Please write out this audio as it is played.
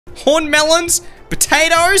Horn melons,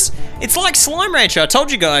 potatoes. It's like Slime Rancher, I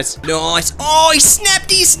told you guys. Nice. Oh, he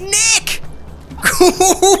snapped his neck.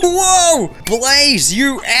 Whoa, Blaze,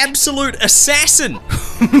 you absolute assassin.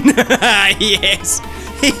 Yes,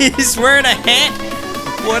 he's wearing a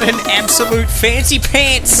hat. What an absolute fancy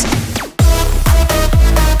pants.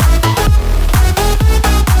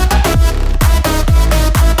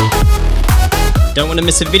 Don't want to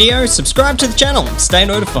miss a video? Subscribe to the channel and stay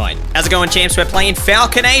notified. How's it going, champs? We're playing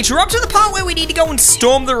Falcon Age. We're up to the part where we need to go and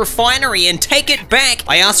storm the refinery and take it back.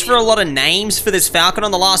 I asked for a lot of names for this Falcon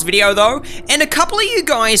on the last video though, and a couple of you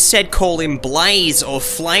guys said call him Blaze or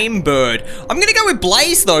Flame Bird. I'm gonna go with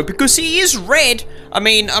Blaze though, because he is red. I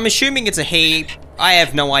mean, I'm assuming it's a he. I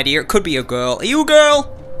have no idea. It could be a girl. Are you a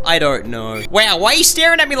girl? I don't know. Wow, why are you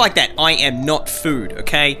staring at me like that? I am not food,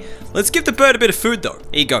 okay? Let's give the bird a bit of food though.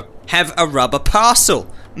 Here you go. Have a rubber parcel.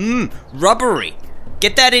 Rubbery.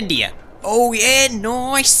 Get that into you. Oh yeah,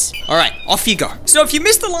 nice. All right, off you go. So if you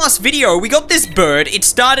missed the last video, we got this bird. It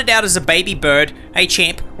started out as a baby bird. Hey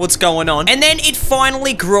champ, what's going on? And then it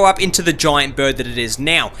finally grew up into the giant bird that it is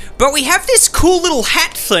now. But we have this cool little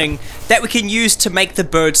hat thing that we can use to make the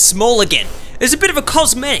bird small again. It's a bit of a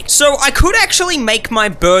cosmetic. So I could actually make my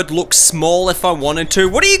bird look small if I wanted to.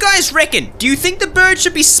 What do you guys reckon? Do you think the bird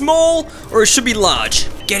should be small or it should be large?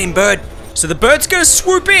 Get him, bird. So the bird's gonna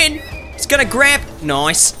swoop in. He's gonna grab,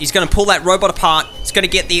 nice. He's gonna pull that robot apart. He's gonna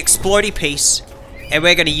get the explodey piece. And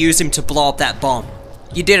we're gonna use him to blow up that bomb.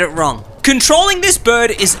 You did it wrong. Controlling this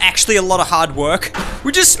bird is actually a lot of hard work.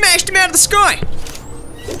 We just smashed him out of the sky.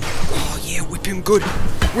 Oh yeah, whip him good.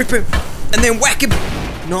 Whip him, and then whack him.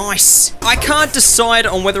 Nice. I can't decide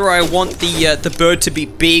on whether I want the bird to be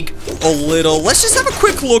big or little. Let's just have a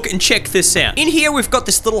quick look and check this out. In here, we've got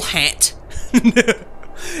this little hat.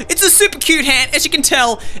 It's a super cute hat, as you can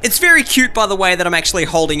tell. It's very cute, by the way, that I'm actually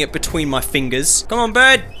holding it between my fingers. Come on,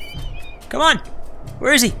 bird. Come on.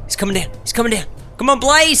 Where is he? He's coming down. He's coming down. Come on,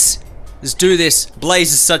 Blaze. Let's do this.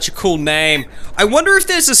 Blaze is such a cool name. I wonder if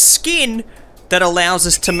there's a skin that allows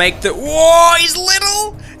us to make the... Whoa, he's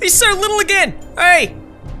little. He's so little again. Hey.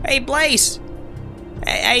 Hey, Blaze.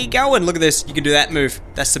 Hey, how you going? Look at this. You can do that move.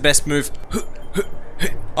 That's the best move.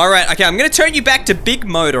 Alright, okay, I'm gonna turn you back to big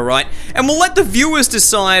mode, alright? And we'll let the viewers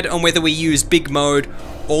decide on whether we use big mode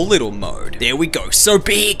or little mode. There we go. So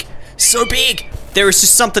big. So big. There is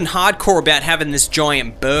just something hardcore about having this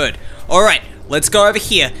giant bird. Alright, let's go over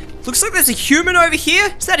here. Looks like there's a human over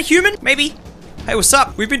here. Is that a human? Maybe. Hey, what's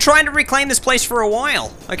up? We've been trying to reclaim this place for a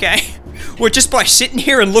while. Okay. Well, just by sitting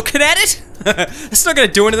here and looking at it? That's not gonna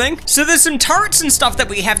do anything. So there's some turrets and stuff that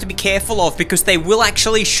we have to be careful of because they will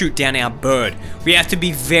actually shoot down our bird. We have to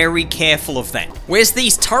be very careful of that. Where's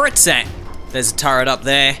these turrets at? There's a turret up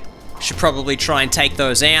there. Should probably try and take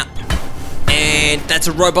those out. And that's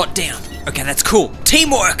a robot down. Okay, that's cool.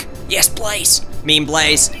 Teamwork. Yes, Blaze. Me and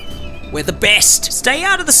Blaze, we're the best. Stay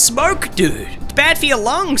out of the smoke, dude. It's bad for your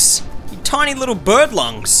lungs. Your tiny little bird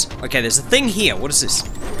lungs. Okay, there's a thing here. What is this?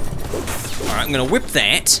 Alright, I'm gonna whip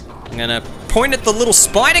that. I'm gonna point at the little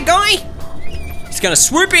spider guy. He's gonna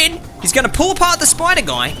swoop in. He's gonna pull apart the spider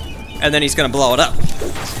guy. And then he's gonna blow it up.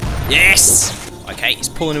 Yes! Okay, he's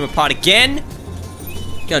pulling him apart again.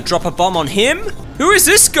 Gonna drop a bomb on him. Who is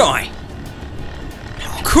this guy?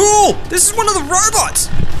 Oh, cool! This is one of the robots!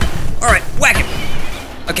 Alright, whack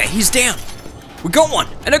him. Okay, he's down. We got one.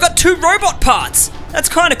 And I got 2 robot parts. That's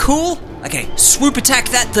kinda cool. Okay, swoop attack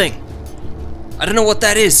that thing. I don't know what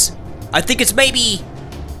that is. I think it's maybe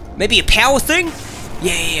a power thing?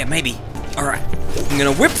 Yeah, maybe. All right, I'm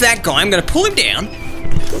gonna whip that guy. I'm gonna pull him down.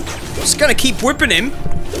 Just gonna keep whipping him.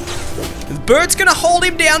 The bird's gonna hold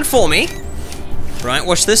him down for me. Right,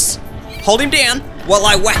 watch this. Hold him down while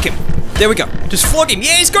I whack him. There we go. Just flog him.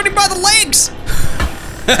 Yeah, he's got him by the legs.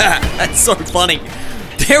 That's so funny.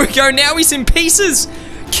 There we go. Now he's in pieces.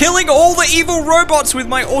 Killing all the evil robots with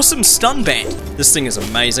my awesome stun band. This thing is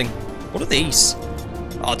amazing. What are these?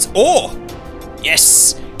 Oh, it's ore.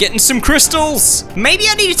 Yes, getting some crystals. Maybe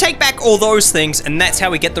I need to take back all those things and that's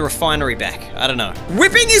how we get the refinery back. I don't know.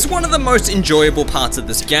 Whipping is one of the most enjoyable parts of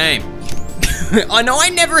this game. I know I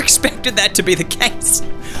never expected that to be the case,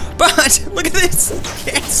 but look at this.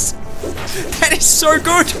 Yes, that is so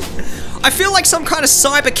good. I feel like some kind of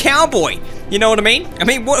cyber cowboy. You know what I mean? I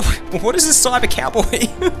mean, what is a cyber cowboy?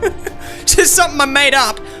 Just something I made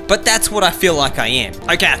up, but that's what I feel like I am.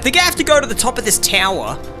 Okay, I think I have to go to the top of this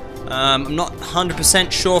tower. I'm not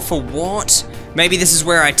 100% sure for what. Maybe this is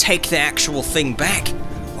where I take the actual thing back.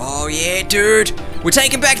 Oh yeah, dude. We're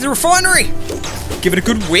taking back the refinery. Give it a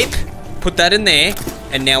good whip. Put that in there.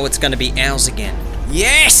 And now it's gonna be ours again.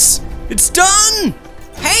 Yes! It's done!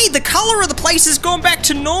 Hey, the color of the place has gone back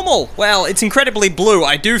to normal. Well, it's incredibly blue.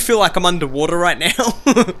 I do feel like I'm underwater right now.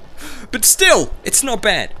 But still, it's not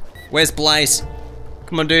bad. Where's Blaze?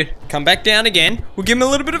 Come on, dude. Come back down again. We'll give him a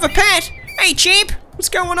little bit of a pat. Hey, champ. What's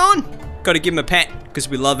going on? Gotta give him a pat, because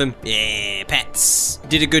we love him. Yeah, pats. You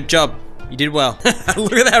did a good job. You did well.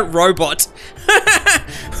 Look at that robot.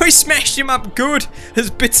 We smashed him up good. There's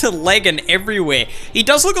bits of leg and everywhere. He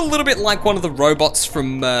does look a little bit like one of the robots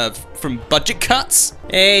from Budget Cuts.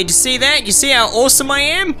 Hey, did you see that? You see how awesome I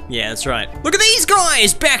am? Yeah, that's right. Look at these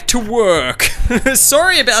guys, back to work.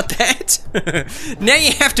 Sorry about that. Now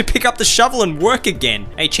you have to pick up the shovel and work again.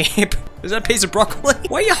 Hey, champ. Is that a piece of broccoli?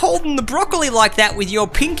 Why are you holding the broccoli like that with your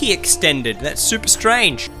pinky extended? That's super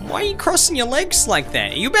strange. Why are you crossing your legs like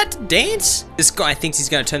that? Are you about to dance? This guy thinks he's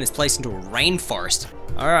gonna turn this place into a rainforest.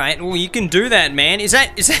 Alright, well you can do that, man. Is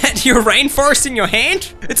that your rainforest in your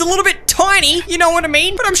hand? It's a little bit tiny, you know what I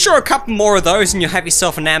mean? But I'm sure a couple more of those and you'll have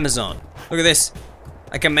yourself an Amazon. Look at this.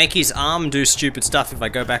 I can make his arm do stupid stuff if I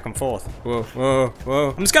go back and forth. Whoa, whoa,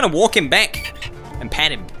 whoa. I'm just gonna walk him back and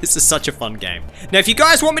pat him. This is such a fun game. Now, if you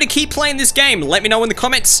guys want me to keep playing this game, let me know in the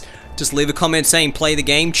comments. Just leave a comment saying play the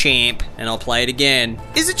game, champ, and I'll play it again.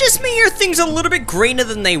 Is it just me or are things a little bit greener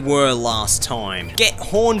than they were last time? Get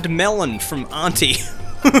horned melon from Auntie.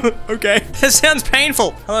 Okay, that sounds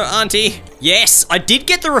painful. Hello, Auntie. Yes, I did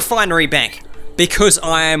get the refinery back because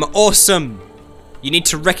I am awesome. You need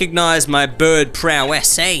to recognize my bird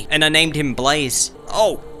prowess, eh? And I named him Blaze.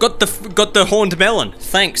 Oh, got the horned melon.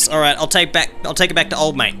 Thanks. All right, I'll take it back to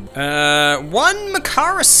old mate. One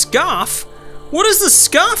Makara scarf. What does the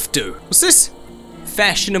scarf do? What's this?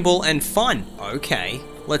 Fashionable and fun. Okay,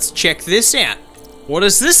 let's check this out. What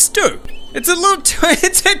does this do? It's a little,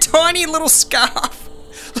 it's a tiny little scarf.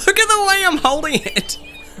 Look at the way I'm holding it.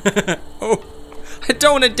 Oh, I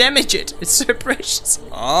don't want to damage it. It's so precious.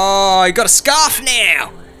 Oh, I got a scarf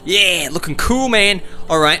now. Yeah, looking cool, man.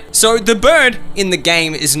 All right, so the bird in the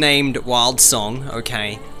game is named Wild Song,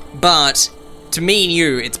 okay? But to me and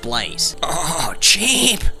you, it's Blaze. Oh,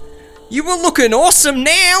 champ. You were looking awesome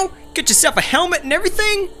now. Get yourself a helmet and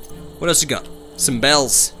everything. What else you got? Some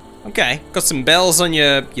bells. Okay, got some bells on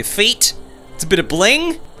your feet. It's a bit of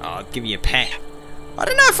bling. Oh, I'll give you a pat. I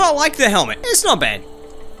don't know if I like the helmet. It's not bad.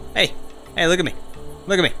 Hey, look at me.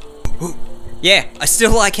 Look at me. Ooh. Yeah, I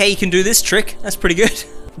still like how you can do this trick. That's pretty good.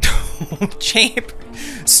 Champ,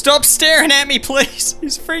 stop staring at me, please.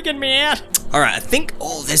 He's freaking me out. All right, I think,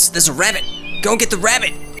 oh, there's a rabbit. Go and get the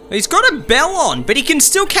rabbit. He's got a bell on, but he can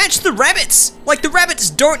still catch the rabbits. Like, the rabbits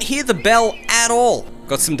don't hear the bell at all.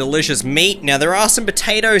 Got some delicious meat. Now, there are some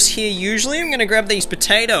potatoes here usually. I'm gonna grab these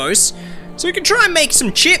potatoes so we can try and make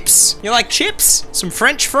some chips. You like chips? Some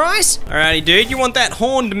French fries? Alrighty, dude, you want that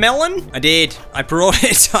horned melon? I did. I brought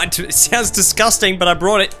it. It sounds disgusting, but I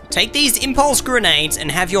brought it. Take these impulse grenades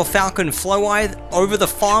and have your Falcon fly over the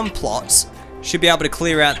farm plots. Should be able to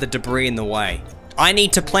clear out the debris in the way. I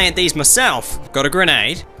need to plant these myself. Got a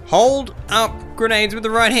grenade. Hold up grenades with the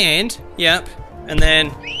right hand. Yep. And then,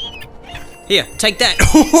 here, take that.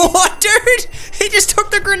 Oh, dude, he just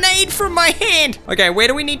took the grenade from my hand. Okay, where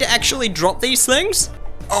do we need to actually drop these things?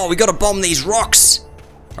 Oh, we gotta bomb these rocks.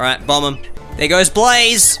 All right, bomb them. There goes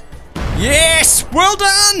Blaze. Yes, well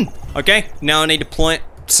done. Okay, now I need to plant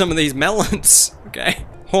some of these melons. Okay,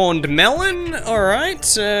 horned melon. All right,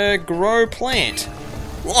 grow plant.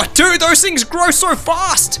 Oh, dude, those things grow so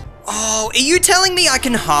fast. Oh, are you telling me I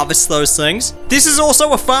can harvest those things? This is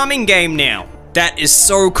also a farming game now. That is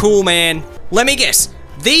so cool, man. Let me guess.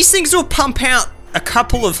 These things will pump out a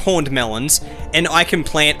couple of horned melons, and I can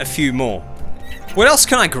plant a few more. What else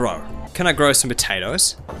can I grow? Can I grow some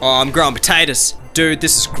potatoes? Oh, I'm growing potatoes. Dude,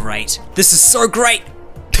 this is great. This is so great.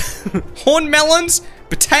 Horned melons,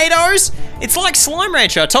 potatoes. It's like Slime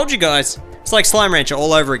Rancher, I told you guys. It's like Slime Rancher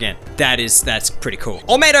all over again. That's pretty cool.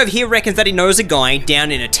 Old mate over here reckons that he knows a guy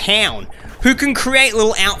down in a town who can create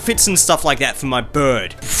little outfits and stuff like that for my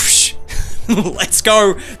bird. Let's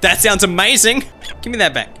go. That sounds amazing. Give me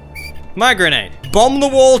that back. My grenade. Bomb the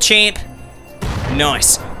wall, champ.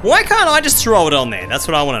 Nice. Why can't I just throw it on there? That's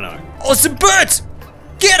what I want to know. Oh, some birds.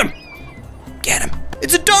 Get him. Get him.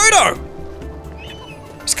 It's a dodo.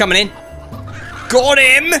 He's coming in. Got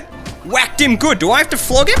him. Whacked him good. Do I have to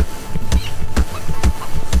flog him?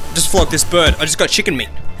 Just flogged this bird. I just got chicken meat.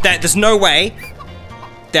 There's no way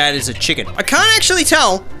that is a chicken. I can't actually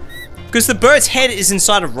tell because the bird's head is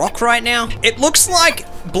inside a rock right now. It looks like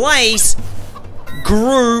Blaze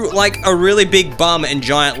grew like a really big bum and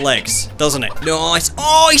giant legs, doesn't it? Nice.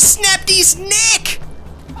 Oh, he snapped his neck.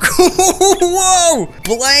 Whoa,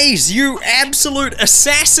 Blaze, you absolute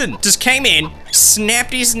assassin. Just came in,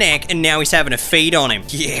 snapped his neck, and now he's having a feed on him.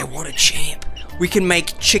 Yeah, what a champ. we can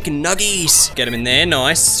make chicken nuggies. Get them in there,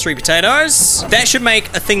 nice. 3 potatoes. That should make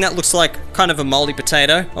a thing that looks like kind of a moldy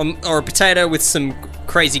potato, or a potato with some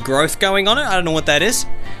crazy growth going on it. I don't know what that is.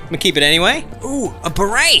 I'm gonna keep it anyway. Ooh, a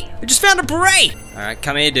beret. I just found a beret. All right,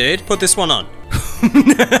 come here, dude. Put this one on.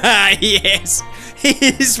 Yes,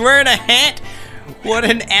 he's wearing a hat. What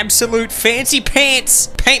an absolute fancy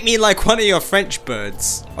pants. Paint me like one of your French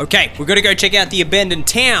birds. Okay, we're gonna go check out the abandoned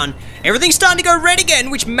town. Everything's starting to go red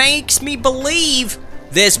again, which makes me believe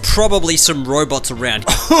there's probably some robots around.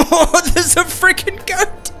 Oh, there's a freaking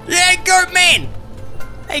goat. Yeah, goat man.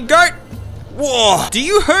 Hey, goat. Whoa, do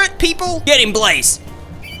you hurt people? Get him, Blaze.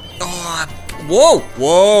 Oh, whoa,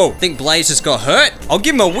 whoa. I think Blaze just got hurt. I'll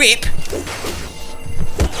give him a whip.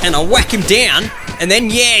 And I'll whack him down. And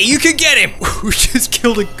then, yeah, you can get him. We just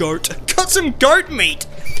killed a goat. Got some goat meat.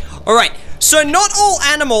 All right, so not all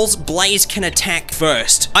animals Blaze can attack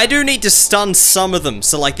first. I do need to stun some of them.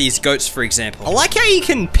 So like these goats, for example. I like how you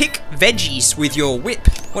can pick veggies with your whip.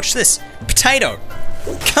 Watch this. Potato.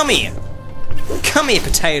 Come here. Come here,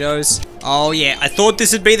 potatoes. Oh, yeah, I thought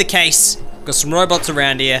this would be the case. Got some robots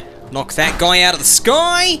around here. Knock that guy out of the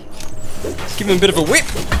sky. Give him a bit of a whip.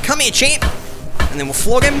 Come here, champ. And then we'll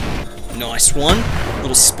flog him. Nice one.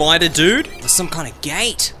 Little spider dude. There's some kind of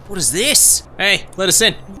gate. What is this? Hey, let us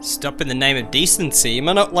in. Stop in the name of decency. Am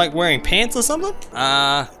I not like wearing pants or something?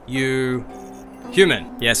 Are you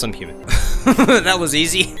human? Yes, I'm human. That was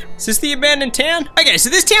easy. Is this the abandoned town? Okay, so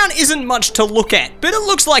this town isn't much to look at, but it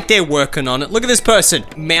looks like they're working on it. Look at this person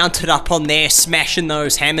mounted up on there, smashing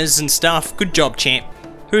those hammers and stuff. Good job, champ.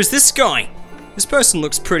 Who's this guy? This person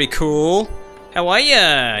looks pretty cool. How are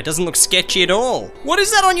ya? It doesn't look sketchy at all. What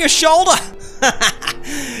is that on your shoulder?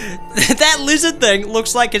 That lizard thing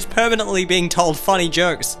looks like it's permanently being told funny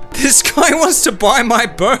jokes. This guy wants to buy my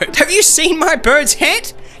bird. Have you seen my bird's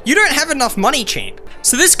head? You don't have enough money, champ.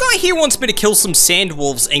 So this guy here wants me to kill some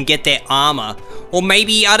sandwolves and get their armor. Or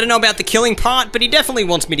maybe, I don't know about the killing part, but he definitely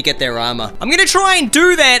wants me to get their armor. I'm gonna try and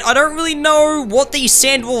do that. I don't really know what these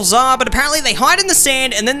sandwolves are, but apparently they hide in the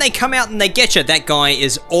sand and then they come out and they get you. That guy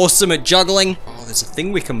is awesome at juggling. Oh, there's a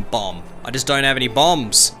thing we can bomb. I just don't have any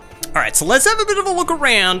bombs. All right, so let's have a bit of a look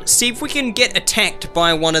around, see if we can get attacked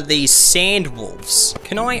by one of these sandwolves.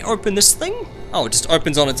 Can I open this thing? Oh, it just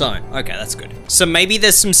opens on its own. Okay, that's good. So maybe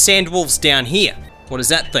there's some sandwolves down here. What is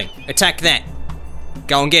that thing? Attack that.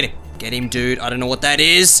 Go and get him. Get him, dude. I don't know what that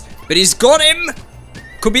is, but he's got him.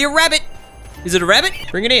 Could be a rabbit. Is it a rabbit?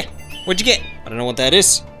 Bring it here. What'd you get? I don't know what that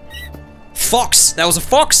is. Fox. That was a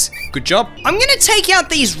fox. Good job. I'm gonna take out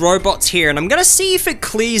these robots here, and I'm gonna see if it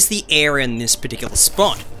clears the air in this particular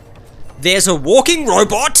spot. There's a walking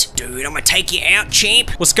robot. Dude, I'm gonna take you out,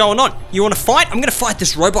 champ. What's going on? You wanna fight? I'm gonna fight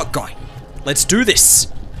this robot guy. Let's do this.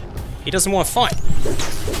 He doesn't want to fight.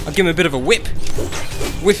 I'll give him a bit of a whip.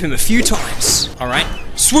 Whip him a few times. All right.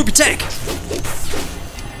 Swoop attack.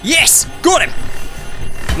 Yes, got him.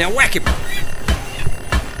 Now whack him.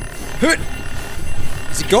 Hurt.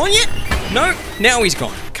 Is he gone yet? No, now he's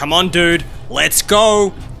gone. Come on, dude. Let's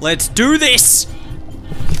go. Let's do this.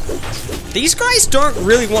 These guys don't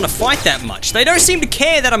really want to fight that much. They don't seem to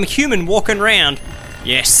care that I'm a human walking around.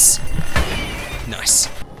 Yes. Nice.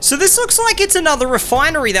 So this looks like it's another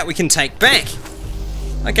refinery that we can take back.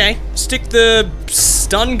 Okay, stick the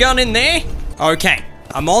stun gun in there. Okay,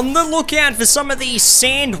 I'm on the lookout for some of these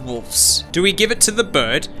sandwolves. Do we give it to the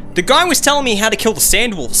bird? The guy was telling me how to kill the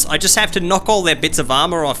sandwolves. I just have to knock all their bits of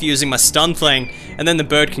armor off using my stun thing, and then the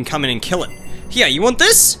bird can come in and kill it. Here, you want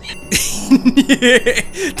this? Yeah,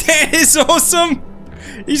 that is awesome.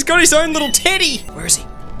 He's got his own little teddy. Where is he?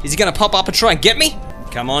 Is he gonna pop up and try and get me?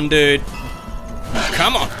 Come on, dude.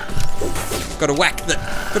 Come on. Gotta whack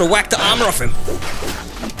the armor off him.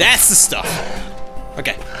 That's the stuff.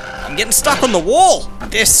 Okay. I'm getting stuck on the wall.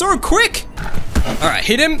 They're so quick. Alright,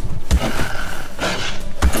 hit him.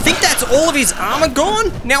 I think that's all of his armor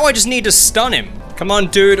gone. Now I just need to stun him. Come on,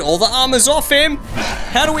 dude. All the armor's off him.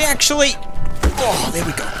 How do we actually... Oh, there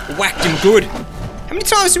we go. Whacked him good. How many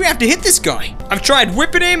times do we have to hit this guy? I've tried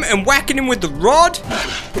whipping him and whacking him with the rod.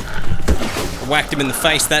 I whacked him in the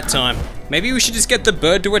face that time. Maybe we should just get the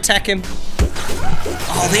bird to attack him.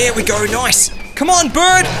 Oh, there we go, nice. Come on,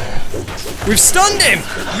 bird. We've stunned him.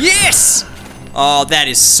 Yes. Oh, that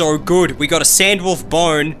is so good. We got a sandwolf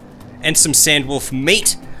bone and some sandwolf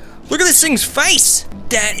meat. Look at this thing's face.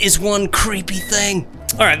 That is one creepy thing.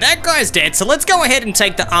 All right, that guy's dead, so let's go ahead and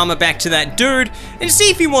take the armor back to that dude and see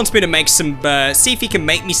if he wants me to make some, see if he can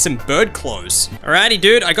make me some bird clothes. Alrighty,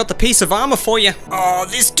 dude, I got the piece of armor for you. Oh,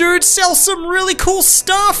 this dude sells some really cool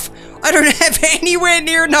stuff. I don't have anywhere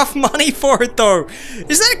near enough money for it, though.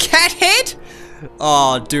 Is that a cat head?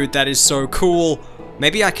 Oh, dude, that is so cool.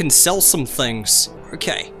 Maybe I can sell some things.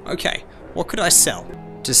 Okay. What could I sell?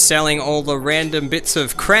 Just selling all the random bits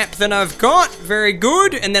of crap that I've got. Very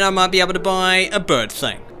good. And then I might be able to buy a bird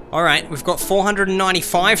thing. Alright, we've got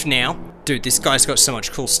 495 now. Dude, this guy's got so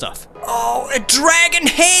much cool stuff. Oh, a dragon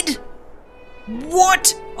head!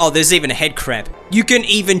 What? Oh, there's even a head crab. You can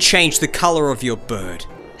even change the color of your bird.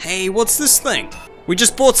 Hey, what's this thing? We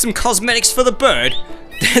just bought some cosmetics for the bird.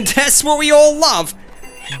 That's what we all love.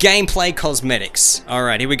 Gameplay cosmetics.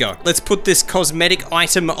 Alright, here we go. Let's put this cosmetic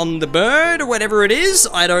item on the bird, or whatever it is.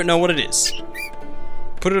 I don't know what it is.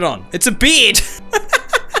 Put it on. It's a beard!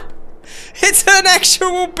 It's an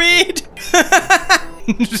actual beard!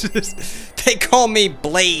 They call me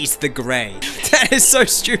Blaze the Grey. That is so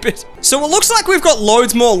stupid. So it looks like we've got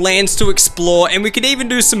loads more lands to explore, and we can even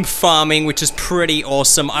do some farming, which is pretty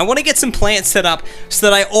awesome. I want to get some plants set up so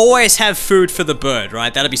that I always have food for the bird,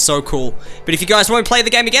 right? That'd be so cool. But if you guys want to play the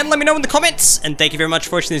game again, let me know in the comments. And thank you very much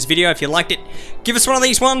for watching this video. If you liked it, give us one of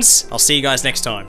these ones. I'll see you guys next time.